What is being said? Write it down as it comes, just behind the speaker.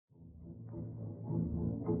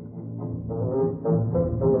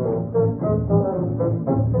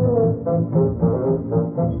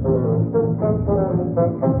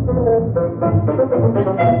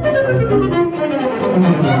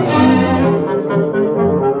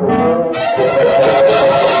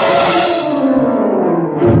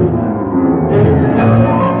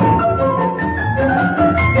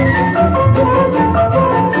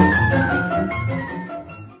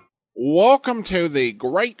Welcome to the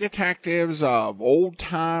Great Detectives of Old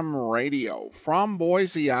Time Radio. From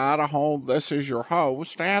Boise, Idaho, this is your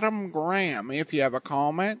host, Adam Graham. If you have a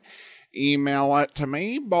comment, email it to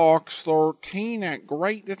me, box13 at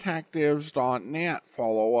greatdetectives.net.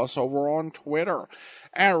 Follow us over on Twitter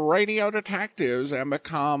at Radio Detectives and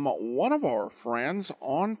become one of our friends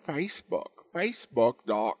on Facebook.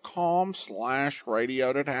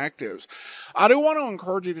 Facebook.com/Radio Detectives. I do want to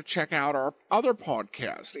encourage you to check out our other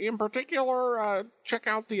podcast. In particular, check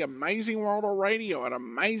out The Amazing World of Radio at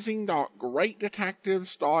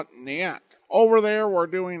amazing.greatdetectives.net. Over there, we're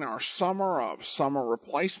doing our Summer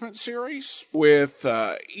Replacement series with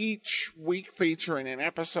each week featuring an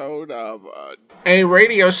episode of a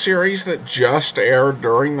radio series that just aired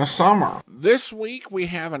during the summer. This week, we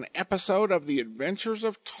have an episode of The Adventures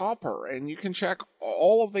of Topper, and you can check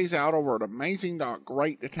all of these out over at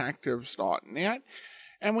amazing.greatdetectives.net.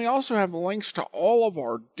 And we also have links to all of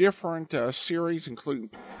our different series, including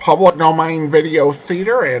Public Domain Video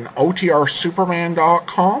Theater and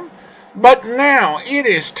OTRSuperman.com. But now it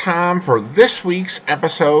is time for this week's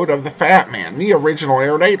episode of The Fat Man. The original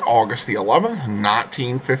air date, August the 11th,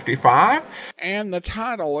 1955. And the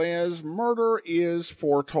title is Murder is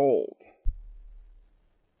Foretold.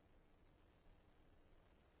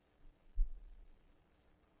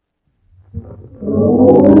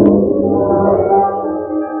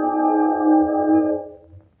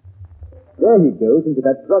 There he goes into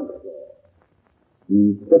that drugstore.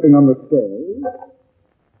 He's stepping on the stairs.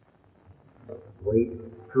 Weight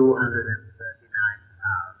 239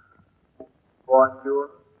 pounds. Fortune,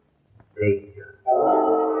 danger.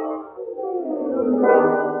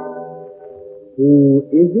 Who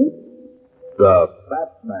is it? The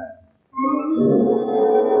Fat Man.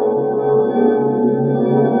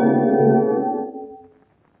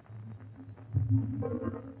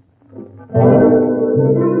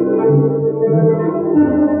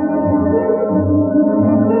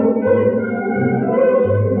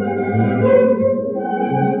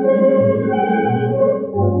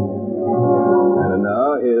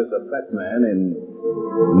 The Fat Man in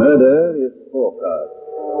Murder is Forecast.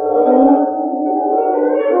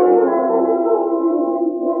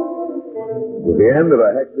 It was the end of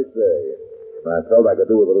a hectic day. I felt I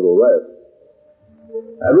could do with a little rest.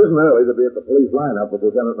 I'd risen early to be at the police lineup with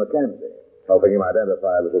Lieutenant McKenzie, helping him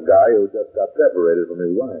identify a little guy who just got separated from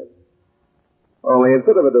his wife. Only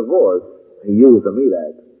instead of a divorce, he used a meat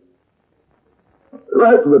axe. The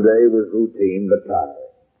rest of the day was routine but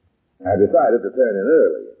tiring. I decided to turn in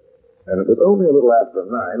early, and it was only a little after 9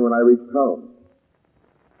 when I reached home.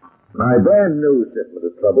 My brand new shipment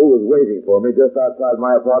of trouble was waiting for me just outside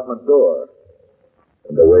my apartment door.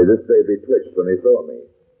 And the way this baby twitched when he saw me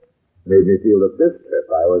made me feel that this trip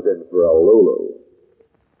I was in for a Lulu.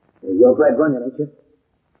 You're glad running, ain't you?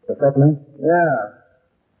 The Fat Man? Yeah.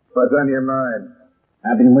 What's on your mind?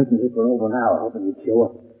 I've been waiting here for over an hour, hoping you'd show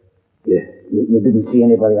up. You didn't see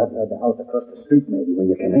anybody outside the house across the street, maybe, when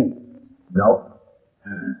you came in? No.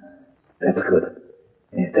 That's good.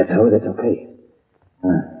 That's okay.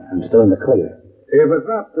 I'm still in the clear. If it's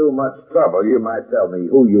not too much trouble, you might tell me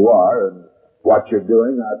who you are and what you're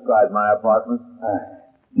doing outside my apartment.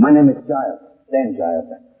 My name is Giles, Dan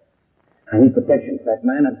Giles. I need protection, Fat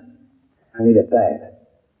Man, and I need it bad.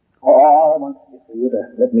 All I want is for you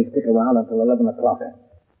to let me stick around until 11 o'clock.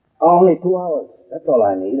 Only 2 hours. That's all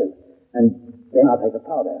I need, and then I'll take a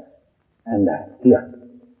powder. And here.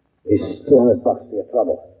 It's $200 for your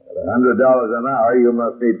trouble. At $100 an hour, you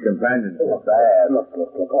must need companionship. Bad. Look.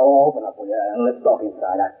 Oh, open up, will you? And let's talk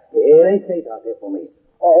inside. It ain't safe out there for me.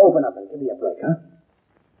 Oh, open up and give me a break, huh?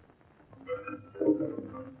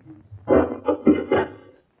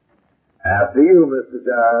 After you, Mr.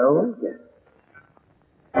 Giles. Yes.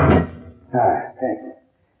 Thanks.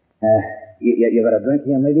 You got a drink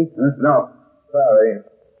here, maybe? Huh? No, sorry.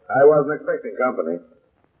 I wasn't expecting company.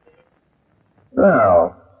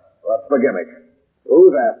 Well, what's the gimmick?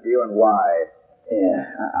 Who's after you and why? Yeah,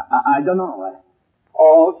 I don't know.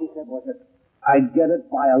 All she said was that I'd get it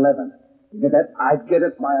by 11. You get that? I'd get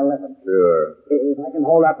it by 11. Sure. If I can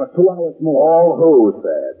hold out for 2 hours more. All who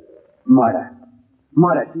said? Marta,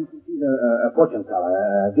 she's a fortune teller,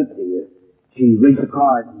 a gypsy. She reads the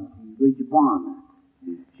cards and she reads your palm.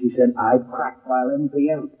 She said I'd crack by 11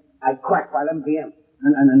 p.m.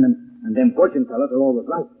 And them fortune tellers are always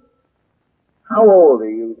right. How old are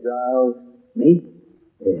you, Giles? Me?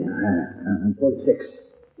 Yeah, I'm 46.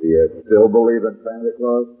 Do you still believe in Santa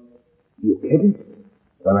Claus? You kidding?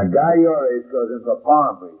 When a guy your age goes in for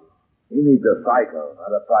palm reading, he needs a psycho,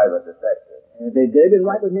 not a private detective. They've been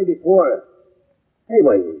right with me before. Hey,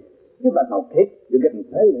 wait. You got no kick. You're getting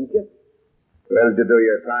paid, ain't you? Where did you do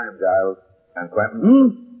your time, Giles? And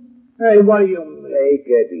Quentin? Hey, what do you mean? Take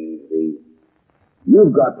it easy.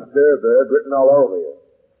 You've got Sturbird written all over you.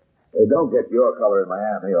 They don't get your color in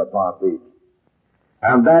Miami or Palm Beach.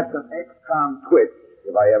 And that's an ex-con twitch,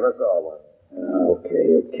 if I ever saw one.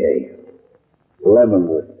 Okay.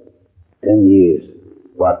 Leavenworth. 10 years.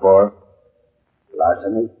 What for?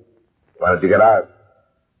 Larceny. Why did you get out?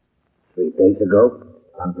 3 days ago.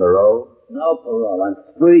 On parole? No parole. I'm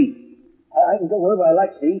free. I can go wherever I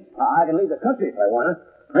like, see? I can leave the country if I want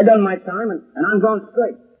to. I done my time, and I'm going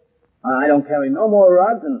straight. I don't carry no more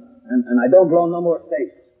rods, and I don't blow no more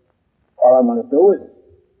stakes. All I want to do is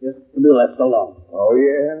just to be left alone. Oh,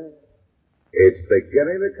 yeah? It's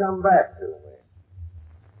beginning to come back to me.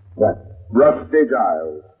 What? Rusty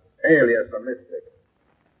Giles, alias the Mystic.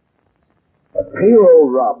 A payroll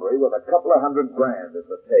robbery with a couple of $100,000 is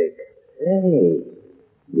the take. Hey,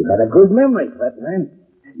 you got a good memory, fat man.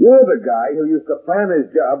 You're the guy who used to plan his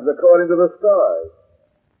jobs according to the stars.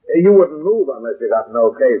 You wouldn't move unless you got an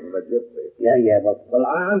okay from the gypsy. Yeah, but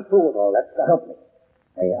I'm through with all that, so help me.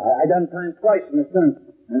 Hey, I done time twice in this turn,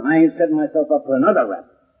 and I ain't setting myself up for another rap.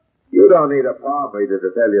 You don't need a palm reader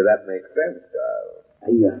to tell you that makes sense, Giles.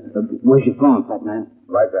 Hey, where's your phone, fat man?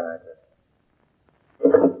 Right behind you.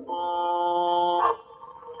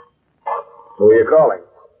 Who are you calling?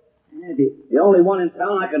 Yeah, the only one in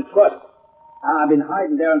town I can trust. I've been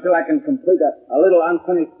hiding there until I can complete a little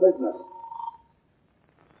unfinished business.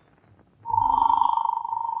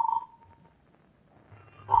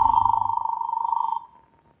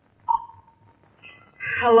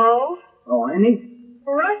 Hello? Oh, Annie?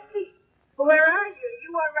 Rusty, where are you?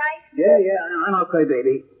 You all right? Yeah, I'm okay,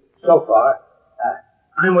 baby. So far.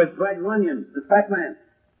 I'm with Brad Runyon, the fat man.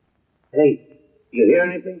 Hey, you hear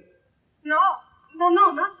anything? No,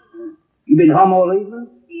 nothing. You been home all evening?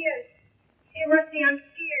 Yes. Hey, Rusty, I'm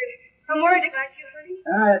scared. I'm worried about you, honey.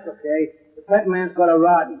 That's okay. The fat man's got a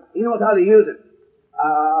rod. He knows how to use it.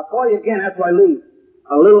 I'll call you again after I leave.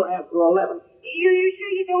 A little after 11. You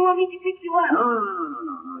sure you don't want me to pick you up? No.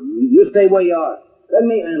 You stay where you are. Let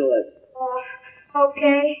me handle it. Oh,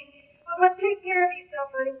 okay. Well, take care of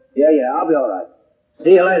yourself, honey. Yeah, I'll be all right.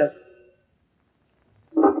 See you later.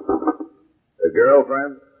 The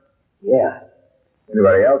girlfriend? Yeah.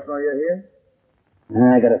 Anybody else know you're here?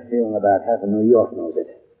 I got a feeling about half of New York knows it.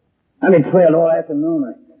 I've been trailed all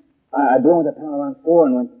afternoon. I blew into town around 4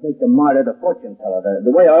 and went straight to Marta, the fortune teller,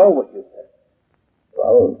 the way I always used to.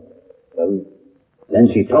 Well, then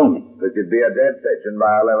she told me. That you'd be a dead pigeon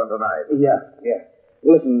by 11 tonight. Yeah.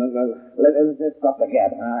 Listen, let's stop the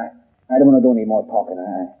gap. I don't want to do any more talking.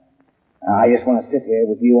 I just want to sit here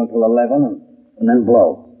with you until 11 and then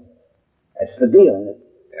blow. That's the deal, isn't it?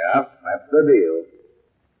 Yeah, that's the deal.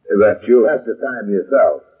 But you'll have to time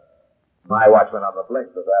yourself. My watch went on the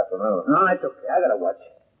blink this afternoon. No, it's okay. I got a watch.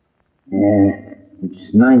 Yeah,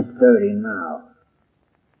 it's 9:30 now.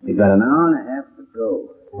 We got an hour and a half to go.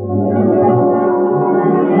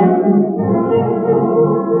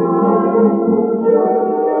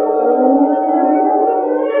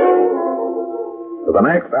 For the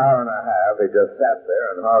next hour and a half, he just sat there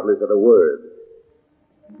and hardly said a word.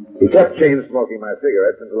 He kept chain smoking my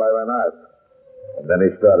cigarettes until I ran out. And then he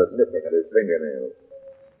started nipping at his fingernails.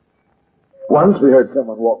 Once we heard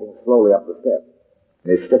someone walking slowly up the steps.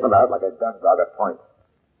 And he stiffened out like a gun dog at point.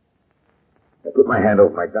 I put my hand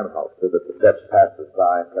over my gun holster that the steps passed us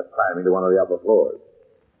by and kept climbing to one of the upper floors.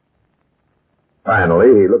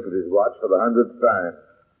 Finally, he looked at his watch for the 100th time.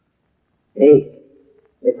 Hey,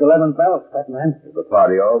 it's 11 bells, fat man. Is the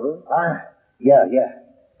party over? Yeah.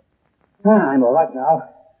 I'm all right now.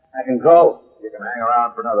 I can go. You can hang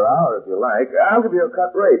around for another hour if you like. I'll give you a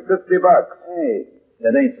cut rate, $50. Hey,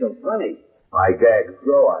 that ain't so funny. My gags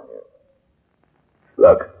grow on you.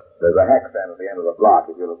 Look, there's a hack stand at the end of the block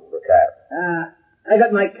if you're looking for cabs. I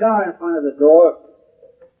got my car in front of the door.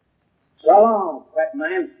 So long, fat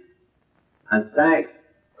man. And thanks.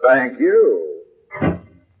 Thank you.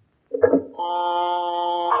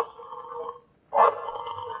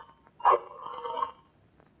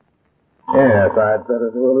 Yes, I'd better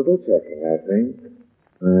do a little checking, I think.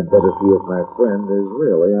 I'd better see if my friend is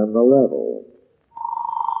really on the level.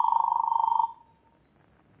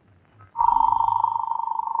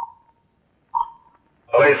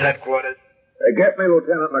 Police headquarters. Get me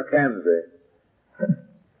Lieutenant Mackenzie.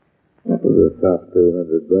 That was a soft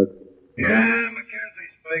 $200. Yeah, Mackenzie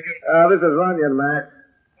speaking. This is Runyon, Max.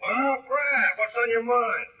 Well, Brad, what's on your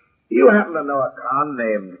mind? You happen to know a con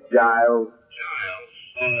named Giles? Giles.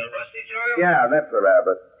 Rusty Giles? Yeah, that's the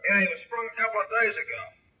rabbit. Yeah, he was sprung a couple of days ago.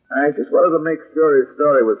 I just wanted to make sure his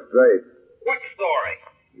story was straight. What story?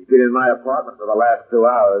 He's been in my apartment for the last 2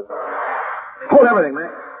 hours. Hold everything,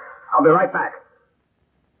 Max. I'll be right back.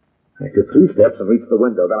 I took 3 steps and reached the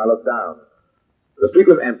window. Then I looked down. The street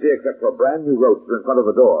was empty except for a brand new roadster in front of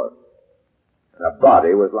the door. And a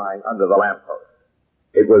body was lying under the lamppost.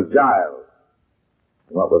 It was Giles.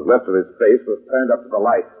 And what was left of his face was turned up to the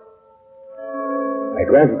light. I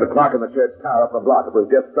glanced at the clock in the church tower up the block. It was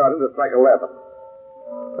just starting to strike 11.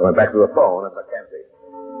 I went back to the phone and Mackenzie.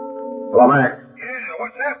 Hello, Max. Yeah,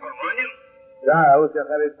 what's happened, Runyon? Giles just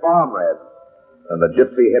had his palm read, and the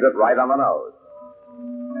gypsy hit it right on the nose.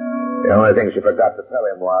 The only thing she forgot to tell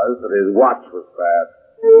him was that his watch was fast.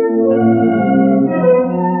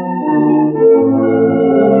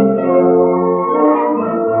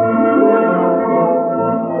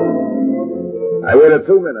 I waited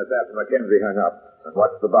 2 minutes after Mackenzie hung up and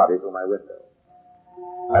watched the body through my window.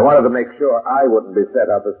 I wanted to make sure I wouldn't be set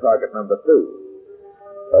up as target number 2.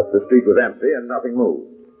 But the street was empty and nothing moved.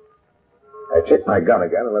 I checked my gun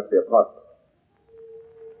again and left the apartment.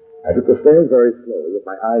 I took the stairs very slowly with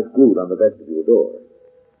my eyes glued on the vestibule door.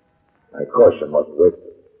 My caution wasn't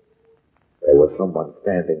wasted. There was someone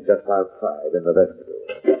standing just outside in the vestibule.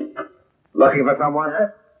 Looking for someone,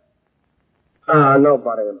 huh?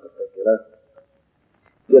 Nobody in particular.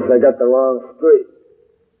 Guess I got the wrong street.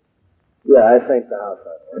 Yeah, I think the house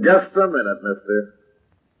I want. Just a minute, mister.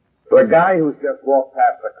 For a guy who's just walked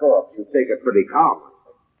past the corpse, you take it pretty calmly.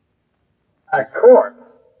 A corpse?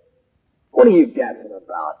 What are you gassing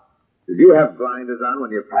about? Did you have blinders on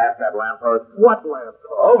when you passed that lamppost? What lamppost?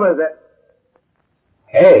 Over there.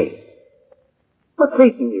 Hey, what's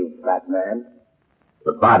eating you, fat man?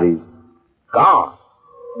 The body's gone.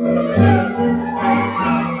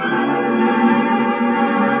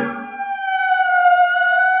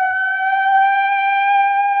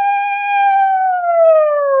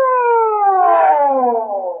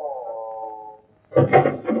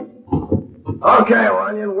 Okay,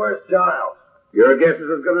 Runyon, where's Giles? Your guess is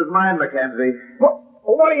as good as mine, Mackenzie.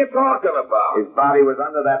 What are you talking about? His body was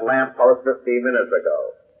under that lamppost 15 minutes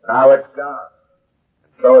ago. Now it's gone.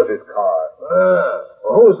 So is his car. Well,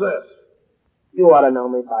 who's this? You ought to know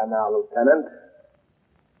me by now, Lieutenant.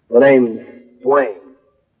 The name's Duane.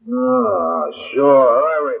 Oh, sure,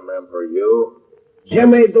 I remember you.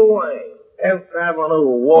 Jimmy Duane, 10th Avenue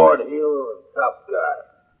ward heeler and tough guy.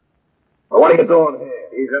 Well, what are you doing here?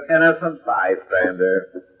 He's an innocent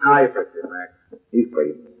bystander. I fixed him, Max. He's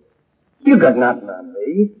free. You got nothing on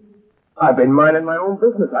me. I've been minding my own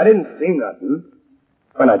business. I didn't see nothing.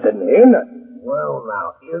 And I didn't hear nothing. Well,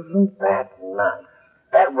 now, isn't that nice?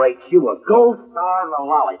 That rates you a gold star and a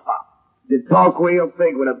lollipop. You talk real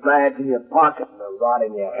big with a badge in your pocket and a rod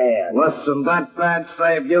in your hand. Listen, that badge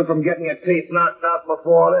saved you from getting your teeth knocked out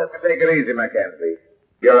before this. Take it easy, Mackenzie.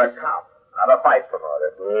 You're a cop, not a fight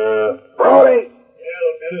promoter. Brody, Yeah,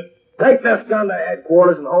 Lieutenant. take this gun to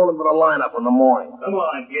headquarters and hold him for the lineup in the morning. Come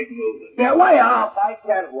on, get moving. Yeah, way off. I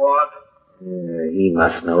can't walk. He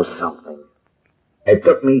must know something. It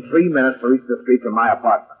took me 3 minutes to reach the street from my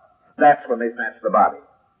apartment. That's when they snatched the body.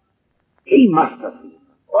 He must have seen.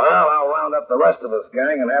 Well, I'll round up the rest of this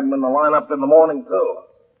gang and have them in the lineup in the morning, too.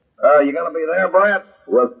 You gonna be there, Brad?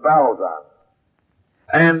 With bells on.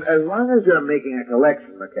 And as long as you're making a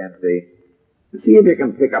collection, Mackenzie, see if you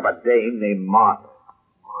can pick up a dame named Martha.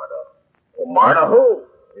 Marta. Well, Marta who?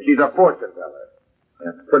 She's a fortune teller.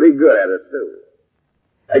 And pretty good at it, too.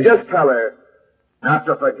 Just tell her not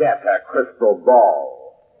to forget her crystal ball.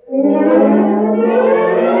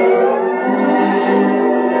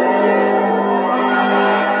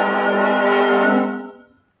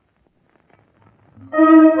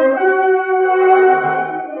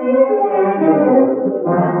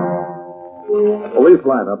 A police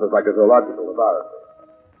lineup is like a zoological laboratory.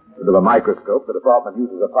 Under the microscope, the department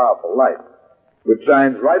uses a powerful light, which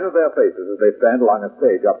shines right at their faces as they stand along a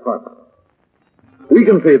stage up front. We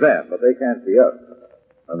can see them, but they can't see us.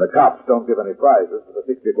 And the cops don't give any prizes for the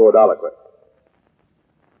 $64 question.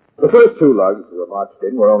 The first 2 lugs who were marched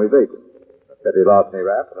in were only vacant, a petty larceny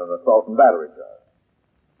rap and an assault and battery charge.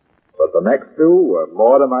 But the next 2 were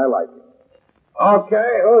more to my liking.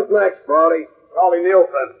 Okay, who's next, Brody? Charlie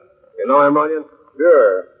Nielsen. You know him, Runyon?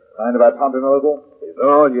 Sure. Mind if I pump him a little? He's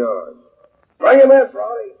all yours. Bring him in,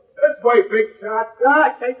 Brody. This way, big shot.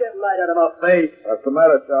 God, take that light out of my face. What's the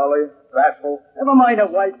matter, Charlie? Bashful? Never mind a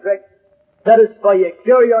white trick. Satisfy your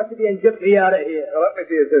curiosity and get me out of here. Well, let me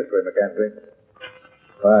see his history, Mackenzie.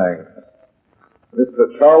 Thanks.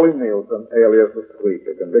 Mr. Charlie Nielsen, alias the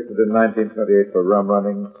Squeaker, convicted in 1928 for rum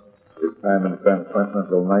running. His time in San Quentin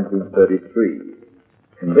until 1933.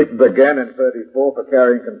 Convicted again in 34 for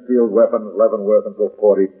carrying concealed weapons, Leavenworth until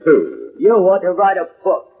 42. You want to write a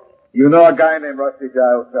book. You know a guy named Rusty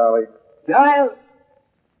Giles, Charlie? Giles?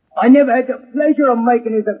 I never had the pleasure of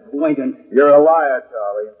making his acquaintance. You're a liar,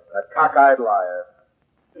 Charlie. A cockeyed liar.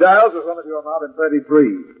 Giles was one of your mob in 33.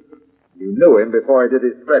 You knew him before he did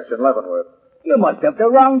his stretch in Leavenworth. You must have the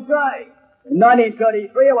wrong guy. In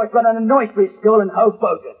 1933, I was running a nursery school in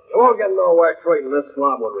Hoboken. You won't get nowhere treating this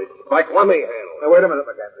slob with respect. Let me handle it. Now, wait a minute,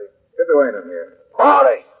 Mackenzie. Get Duane in here.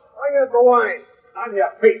 Brody, bring in Duane. On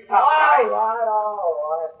your feet. All right.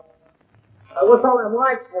 What's all them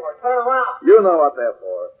lights for? Turn around. You know what they're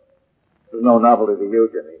for. There's no novelty to you,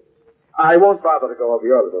 Jimmy. I won't bother to go over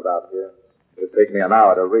your little dossier. It'll take me an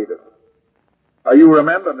hour to read it. You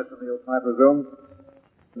remember Mr. Nielsen, I presume?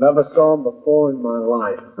 Never saw him before in my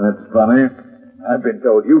life. That's funny. I've been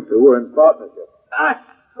told you two were in partnership.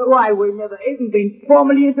 Why, we never even been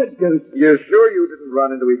formally introduced. You're sure you didn't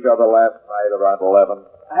run into each other last night around 11?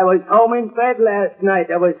 I was home in bed last night.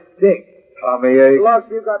 I was sick. Tommy ache? Look,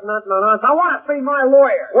 you got nothing on us. I want to see my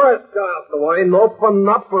lawyer. Where's Giles, Duane? Open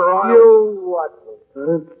up or I'll... You what,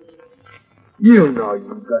 Lieutenant? You know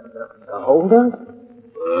you've got nothing to hold us.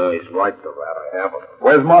 He's right to that. I haven't.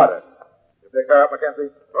 Where's Marta? You pick her up,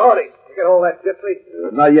 Mackenzie? Brody, you get hold of that gypsy?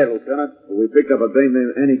 Not yet, Lieutenant. We picked up a dame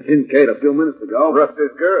named Annie Kincaid a few minutes ago.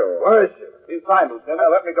 Rusty's girl. Where is she? Inside, Lieutenant.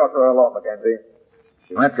 Let me talk to her alone, Mackenzie.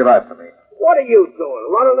 She might get out for me. What are you doing?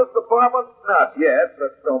 Running this department? Not yet,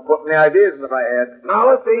 but don't put any ideas into my head. Now,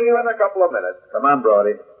 let's See you in a couple of minutes. Come on,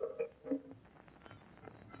 Brody.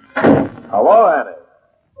 Hello, Annie.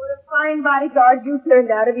 What a fine bodyguard you turned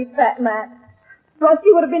out to be, Fat Matt. Rusty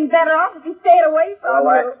would have been better off if he stayed away from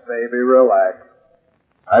Relax, baby, relax.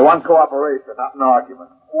 I want cooperation, not an argument.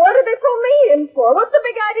 you. What did they pull me in for? What's the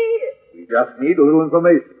big idea? We just need a little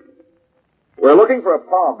information. We're looking for a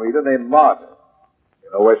palm reader named Marta.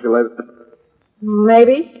 You know where she lives?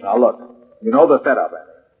 Maybe. Now, look. You know the setup, Annie.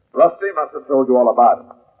 Rusty must have told you all about it.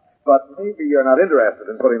 But maybe you're not interested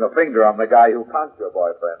in putting the finger on the guy who conked your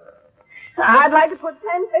boyfriend. I'd like to put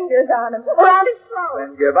 10 fingers on him, around his throat.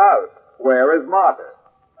 Then give out. Where is Marta?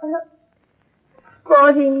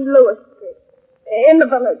 14 Lewis Street, in the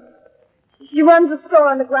village. She runs a store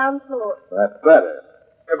on the ground floor. That's better.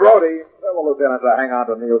 Hey, Brody, tell the lieutenant to hang on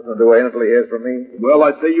to Nielsen and Duane until he hears from me. Well,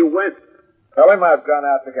 I say you went. Tell him I've gone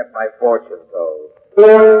out to get my fortune told.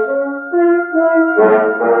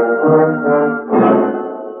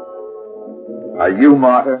 Are you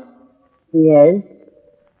Marta? Yes.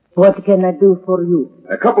 What can I do for you?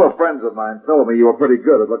 A couple of friends of mine told me you were pretty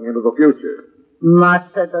good at looking into the future.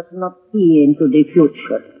 Martha does not see into the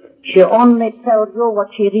future. She only tells you what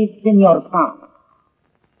she reads in your palm.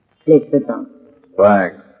 Please sit down.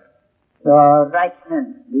 Thanks. Your right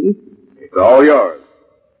hand, please. It's all yours.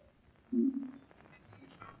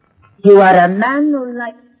 You are a man who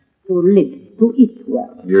likes to live, to eat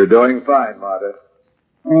well. You're doing fine, Marta.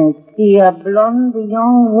 I see a blonde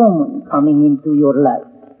young woman coming into your life.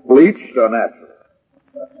 Bleached or natural?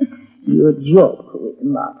 You joke with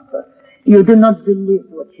Martha. You do not believe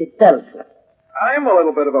what she tells you. I'm a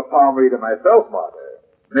little bit of a palm reader myself, Marta.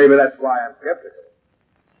 Maybe that's why I'm skeptical.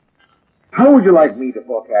 How would you like me to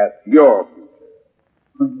forecast your future?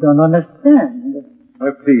 I don't understand.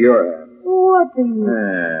 Let's see your hand. What do you...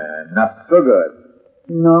 Not so good.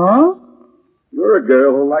 No? You're a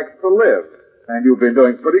girl who likes to live, and you've been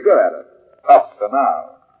doing pretty good at it. Up to now.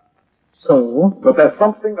 So? But there's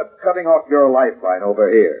something that's cutting off your lifeline over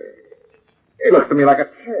here. It looks to me like a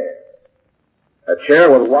chair. A chair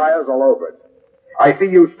with wires all over it. I see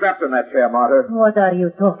you strapped in that chair, Marta. What are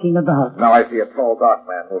you talking about? Now I see a tall, dark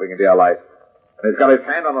man moving into your life. And he's got his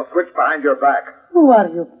hand on a switch behind your back. Who are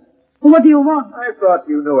you? What do you want? I thought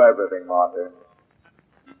you knew everything, Marta.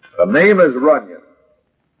 The name is Runyon.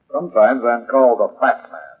 Sometimes I'm called the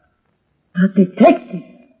Fat Man. A detective?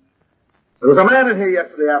 There was a man in here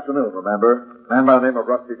yesterday afternoon, remember? A man by the name of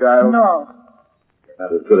Rusty Giles? No. You're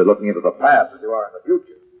not as good at looking into the past as you are in the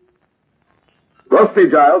future. Rusty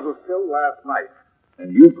Giles was killed last night,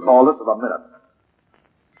 and you called it to the minute.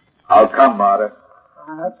 How come, Marta?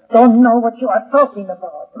 I don't know what you are talking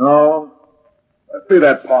about. No. Let's see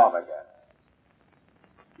that palm again.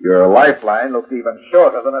 Your lifeline looks even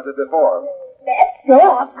shorter than it did before. Let's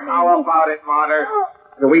go. How about it, Marta?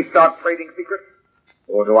 Do we start trading secrets?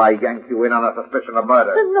 Or do I yank you in on a suspicion of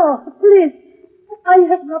murder? No, please. I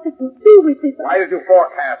have nothing to do with it. Why did you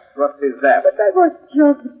forecast Rusty's death? But I was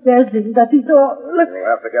just guessing, that is all. You'll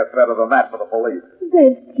have to get better than that for the police.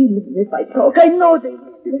 They'll kill me if I talk. I know they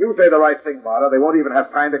will. If you say the right thing, Marta, they won't even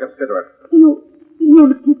have time to consider it.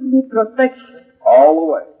 You'll give me protection. All the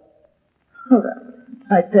way. All right.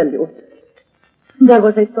 I tell you. There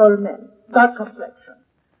was a tall man, dark complexion,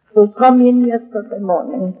 who come in yesterday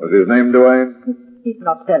morning. Was his name Duane? He did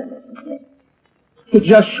not tell me his name. He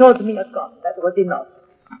just showed me a gun. That was enough.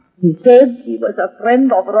 He said he was a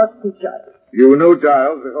friend of Rusty Giles. You knew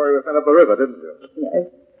Giles before he was sent up the river, didn't you? Yes.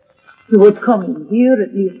 He would come in here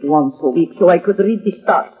at least once a week so I could read the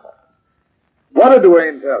stars. What did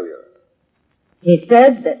Duane tell you? He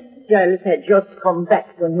said that Giles had just come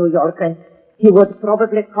back to New York and he would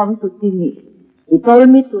probably come to see me. He told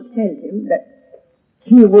me to tell him that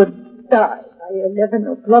he would die by 11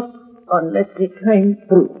 o'clock unless he came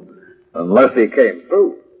through. Unless he came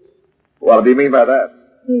through. What did he mean by that?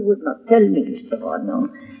 He would not tell me, Mr. Arnold.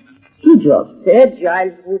 He just said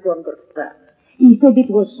Giles would understand. He said it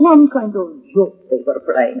was some kind of joke they were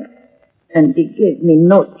playing. And he gave me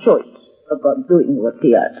no choice about doing what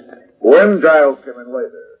he asked. When Giles came in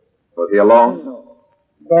later, was he alone? No.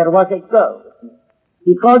 There was a girl with me.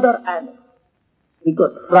 He called her Annie. He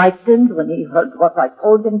got frightened when he heard what I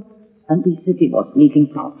told him, and he said he was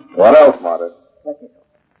leaving town. What else, Marty? That is all.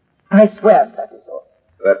 I swear that is all.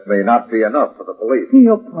 That may not be enough for the police.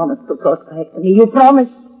 You promised to protect me. You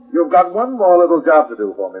promised. You've got one more little job to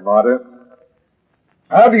do for me, Marty.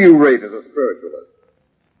 How do you rate as a spiritualist?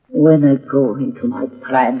 When I go into my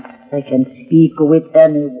trance, I can speak with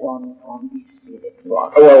anyone on the spirit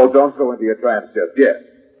walk. Oh, well, don't go into your trance just yet.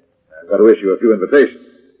 I've got to issue a few invitations.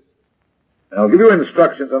 And I'll give you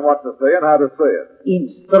instructions on what to say and how to say it.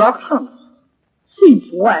 Instructions? Since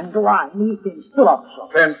when do I need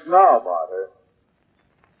instructions? Since now, Marty.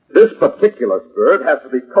 This particular spirit has to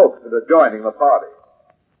be coaxed into joining the party.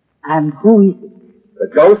 And who is it? The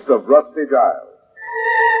ghost of Rusty Giles.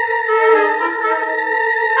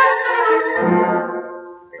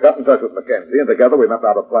 He got in touch with Mackenzie, and together we mapped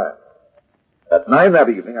out a plan. At 9 that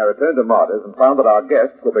evening, I returned to Marty's and found that our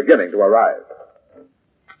guests were beginning to arrive.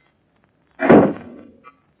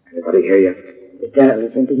 Anybody hear you? The girl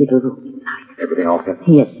is in the little room inside. Everything all set?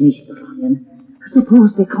 Yes, Mr. Ryan.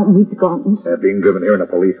 Suppose they come with guns. They're being driven here in a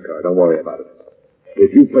police car. Don't worry about it.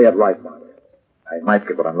 If you play it right, Marty, I might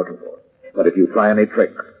get what I'm looking for. But if you try any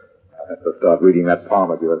tricks, I'll have to start reading that palm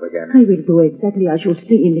of yours again. I will do exactly as you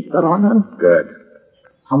say, Mr. Ryan. Good.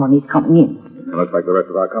 Someone is coming in. It looks like the rest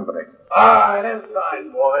of our company. All right,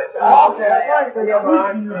 inside, boys.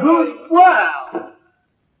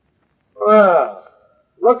 Well,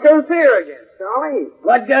 look who's here again, Charlie.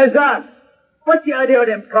 What goes on? What's the idea of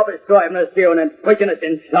them coppers driving us here and then pushing us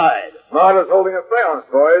inside? Marty's holding a seance,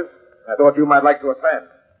 boys. I thought you might like to attend.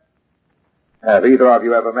 Have either of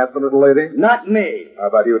you ever met the little lady? Not me. How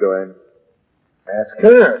about you, Duane? Ask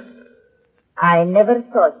her. I never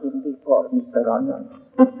saw him before, Mr. Ryan.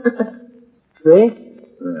 See?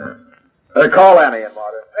 Call Annie and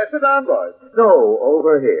Marty. Sit down, boys. No,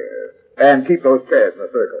 over here. And keep those chairs in a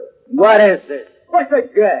circle. What is this? What's a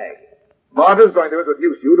gag? Marty's going to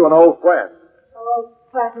introduce you to an old friend. Oh,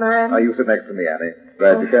 fat man. Now, you sit next to me, Annie.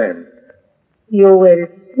 Glad you came. You will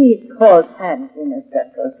please hold hands in a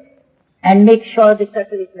circle and make sure the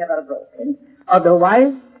circle is never broken.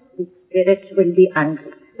 Otherwise, the spirits will be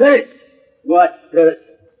angry. Spirit? What spirit?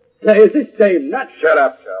 Say, is this dame nuts? Shut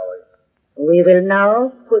up, Charlie. We will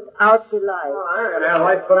now put out the light.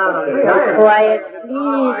 Quiet,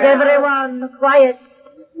 please, everyone. Quiet.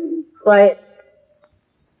 Quiet.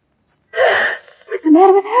 What's the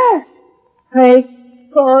matter with her? I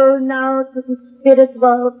call now to the spirit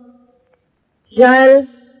world. Giles,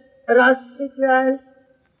 Rusty Giles,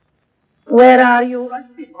 where are you,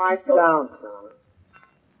 Rusty? Pipe down, Charlie.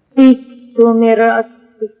 Speak to me,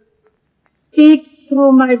 Rusty. Speak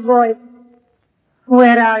through my voice.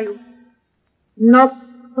 Where are you? Knock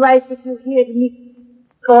twice if you hear me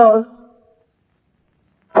call.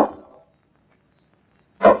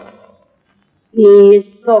 He is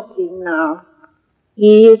talking now.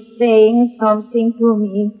 He is saying something to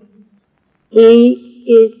me. He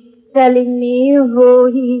is telling me who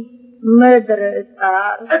his murderers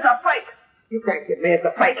are. It's a fake. You can't get me. It's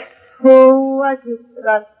a fake. Who was it,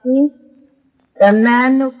 Rusty? The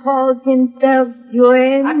man who called himself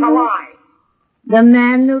Duane? That's a lie. The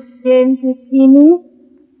man who came to see me?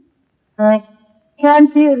 I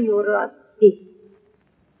can't hear you, Rusty.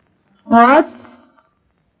 What?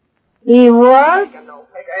 He was?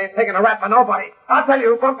 I ain't taking a rap for nobody. I'll tell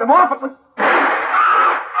you who bumped him off. It was...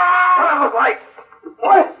 That was right.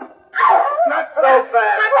 What? Not so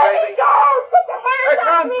fast, baby. Hey,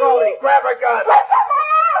 come, Brody. Grab her gun.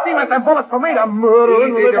 She meant them bullets for me to murder.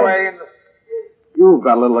 Easy, Duane. You've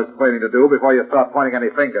got a little explaining to do before you start pointing any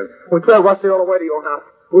fingers. We trailed Rusty all the way to your house.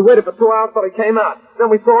 We waited for 2 hours till he came out. Then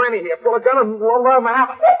we saw Annie here, pull a gun and roll around the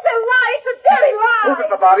house. It's a lie. It's a dirty lie. Who put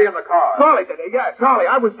the body in the car? Charlie did it. Yeah, Charlie.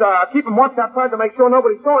 I was keeping watch outside to make sure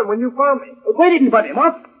nobody saw him when you found me. We didn't put him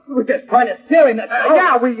up. We were just trying to scare him, that's all.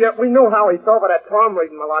 Yeah, we knew how he saw that palm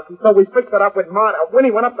reading malarkey, so we fixed it up with murder. When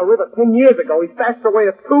he went up the river 10 years ago, he stashed away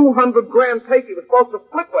a 200-gram cake he was supposed to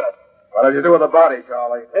split with us. What did you do with the body,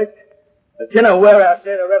 Charlie? It's a tin of warehouse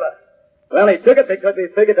near the river. Well, he took it because he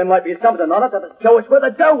figured there might be something on it that would show us where the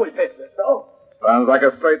dough was hid, that's all. Sounds like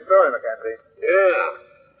a straight story, Mackenzie. Yeah.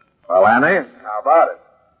 Well, Annie, how about it?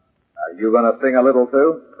 Are you going to sing a little,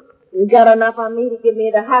 too? You got enough on me to give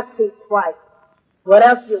me the hot seat twice. What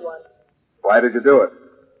else do you want? Why did you do it?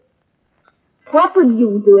 What would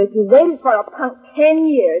you do if you waited for a punk 10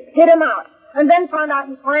 years, hit him out, and then found out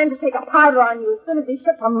he planned to take a powder on you as soon as he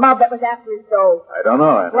shook a mob that was after his dough? I don't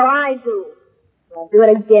know, Annie. Well, I do. I'd do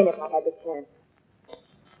it again if I had the chance.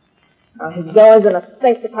 Now, his dough is in a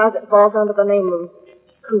safe deposit falls under the name of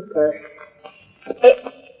Cooper.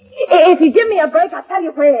 If you give me a break, I'll tell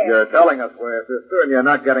you where. You're telling us where, sister, and you're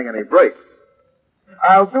not getting any breaks.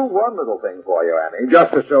 I'll do one little thing for you, Annie,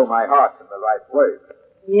 just to show my heart's in the right place.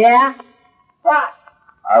 Yeah? What?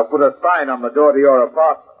 I'll put a sign on the door to your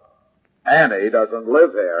apartment. Annie doesn't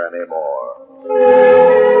live here anymore.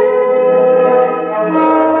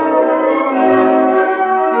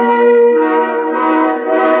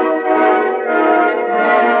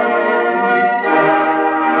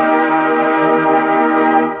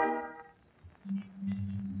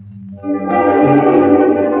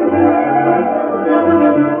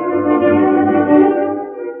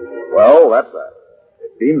 Well, that's that.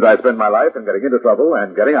 It seems I spend my life in getting into trouble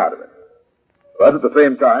and getting out of it. But at the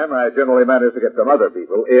same time, I generally manage to get some other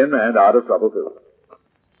people in and out of trouble, too.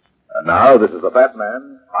 And now, this is the Fat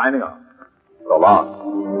Man signing off. So long.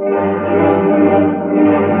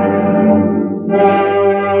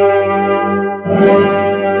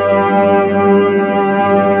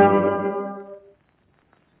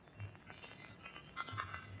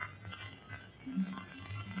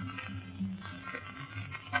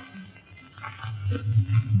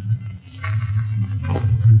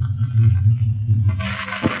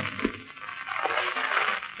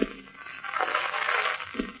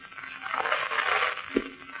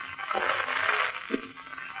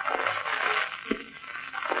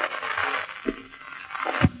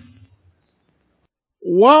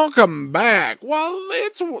 Welcome back. Well,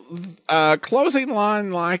 it's a closing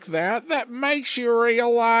line like that makes you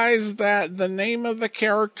realize that the name of the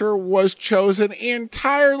character was chosen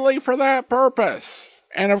entirely for that purpose.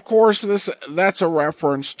 And of course, that's a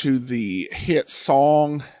reference to the hit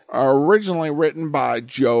song originally written by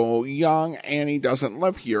Joe Young, Annie Doesn't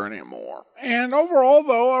Live Here Anymore. And overall,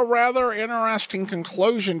 though, a rather interesting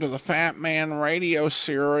conclusion to the Fat Man radio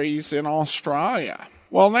series in Australia.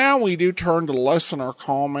 Well, now we do turn to listener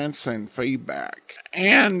comments and feedback.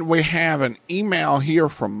 And we have an email here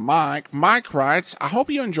from Mike. Mike writes, I hope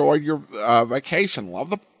you enjoyed your vacation. Love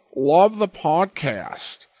the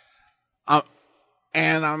podcast.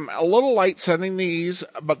 And I'm a little late sending these,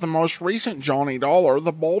 but the most recent Johnny Dollar,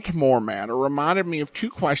 the Baltimore matter, reminded me of two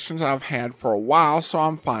questions I've had for a while, so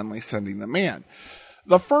I'm finally sending them in.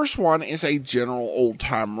 The first one is a general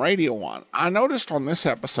old-time radio one. I noticed on this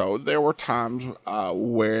episode there were times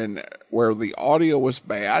where the audio was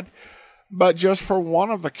bad, but just for one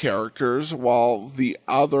of the characters, while the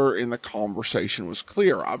other in the conversation was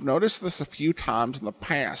clear. I've noticed this a few times in the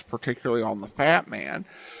past, particularly on the Fat Man,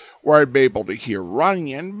 where I'd be able to hear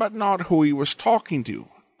Runyon, but not who he was talking to.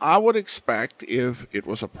 I would expect if it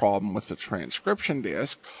was a problem with the transcription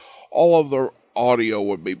disc, all of the audio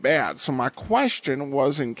would be bad. So my question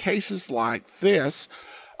was, in cases like this,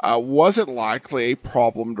 was it likely a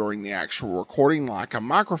problem during the actual recording, like a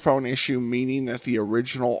microphone issue, meaning that the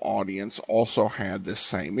original audience also had this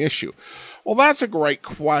same issue? Well, that's a great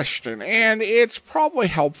question, and it's probably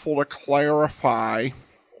helpful to clarify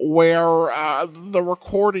where the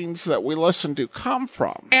recordings that we listen to come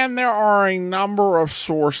from. And there are a number of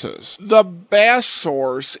sources. The best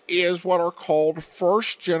source is what are called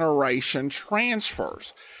first-generation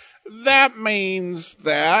transfers. That means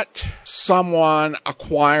that someone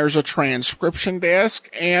acquires a transcription disc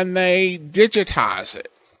and they digitize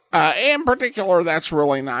it. In particular, that's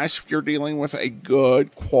really nice if you're dealing with a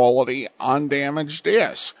good quality, undamaged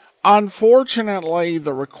disc. Unfortunately,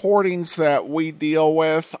 the recordings that we deal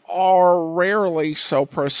with are rarely so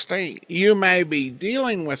pristine. You may be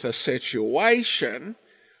dealing with a situation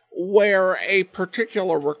where a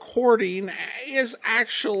particular recording is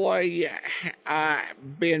actually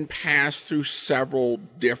been passed through several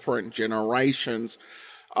different generations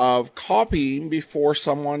of copying before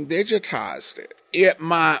someone digitized it. It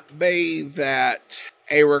might be that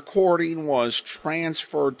a recording was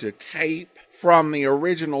transferred to tape from the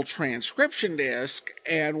original transcription disc,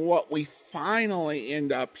 and what we finally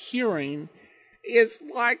end up hearing is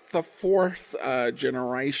like the fourth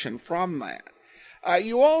generation from that.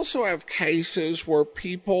 You also have cases where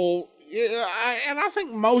people, and I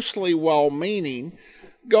think mostly well-meaning,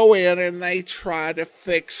 go in and they try to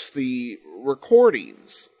fix the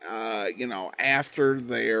recordings, after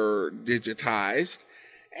they're digitized.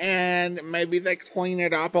 And maybe they clean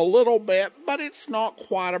it up a little bit, but it's not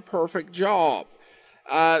quite a perfect job.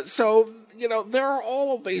 So, there are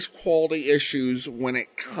all of these quality issues when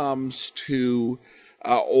it comes to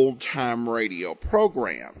old-time radio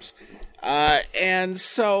programs. And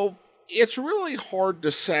so it's really hard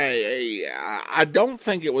to say. I don't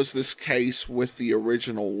think it was this case with the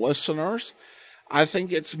original listeners. I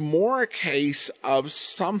think it's more a case of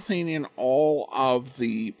something in all of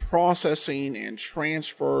the processing and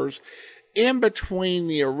transfers in between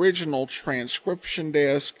the original transcription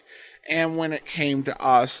disc and when it came to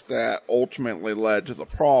us that ultimately led to the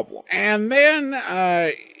problem. And then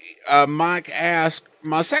Mike asked,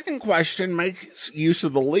 my second question makes use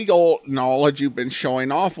of the legal knowledge you've been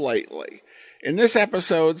showing off lately. In this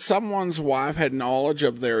episode, someone's wife had knowledge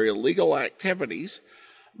of their illegal activities,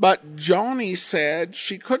 but Johnny said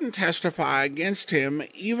she couldn't testify against him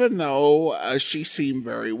even though she seemed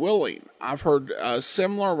very willing. I've heard a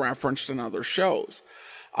similar reference in other shows.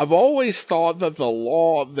 I've always thought that the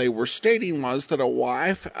law they were stating was that a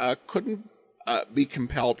wife couldn't be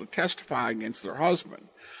compelled to testify against their husband.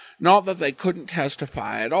 Not that they couldn't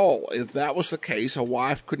testify at all. If that was the case, a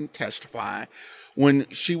wife couldn't testify when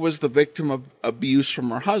she was the victim of abuse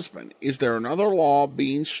from her husband. Is there another law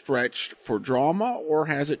being stretched for drama, or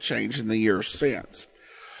has it changed in the years since?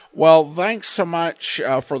 Well, thanks so much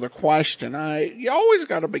for the question. You always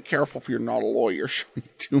got to be careful if you're not a lawyer showing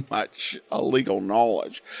too much legal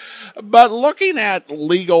knowledge. But looking at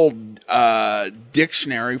legal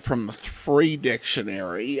dictionary from the Free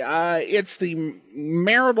Dictionary, it's the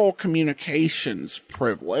marital communications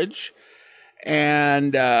privilege.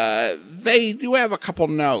 And they do have a couple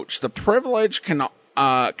notes. The privilege cannot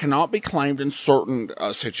be claimed in certain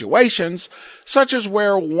situations, such as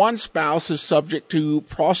where one spouse is subject to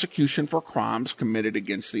prosecution for crimes committed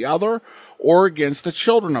against the other or against the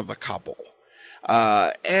children of the couple.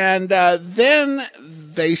 And then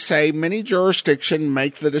they say many jurisdictions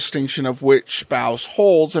make the distinction of which spouse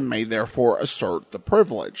holds and may therefore assert the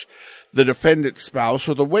privilege. The defendant spouse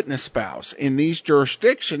or the witness spouse. In these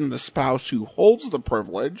jurisdictions, the spouse who holds the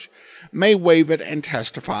privilege may waive it and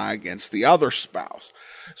testify against the other spouse.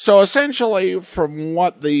 So essentially, from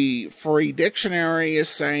what the Free Dictionary is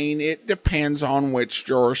saying, it depends on which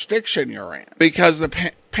jurisdiction you're in. Because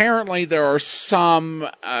apparently there are some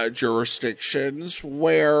jurisdictions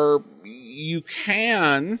where you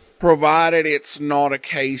can, provided it's not a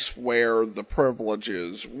case where the privilege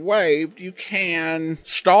is waived, you can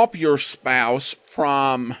stop your spouse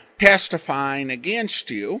from testifying against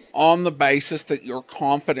you on the basis that your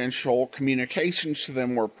confidential communications to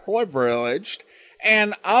them were privileged,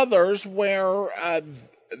 and others where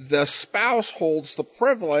the spouse holds the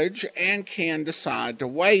privilege and can decide to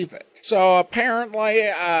waive it. So apparently,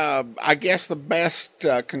 I guess the best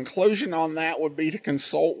conclusion on that would be to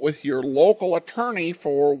consult with your local attorney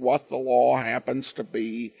for what the law happens to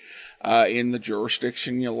be in the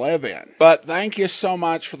jurisdiction you live in. But thank you so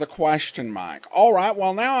much for the question, Mike. All right,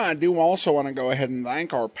 well, now I do also want to go ahead and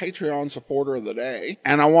thank our Patreon supporter of the day.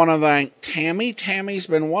 And I want to thank Tammy. Tammy's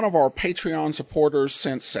been one of our Patreon supporters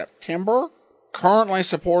since September, currently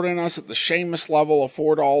supporting us at the Seamus level of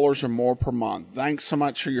 $4 or more per month. Thanks so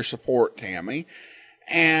much for your support, Tammy.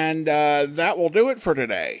 And that will do it for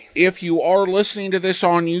today. If you are listening to this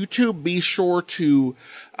on YouTube, be sure to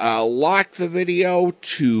like the video,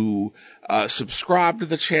 to subscribe to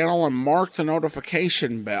the channel, and mark the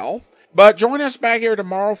notification bell. But join us back here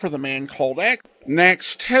tomorrow for The Man Called X.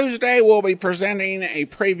 Next Tuesday, we'll be presenting a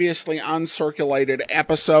previously uncirculated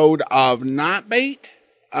episode of Nightbeat.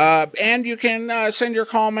 And you can send your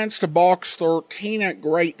comments to box13 at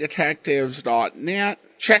greatdetectives.net.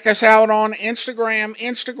 Check us out on Instagram,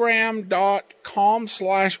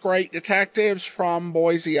 instagram.com/greatdetectives from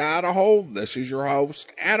Boise, Idaho. This is your host,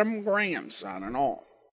 Adam Graham, signing off.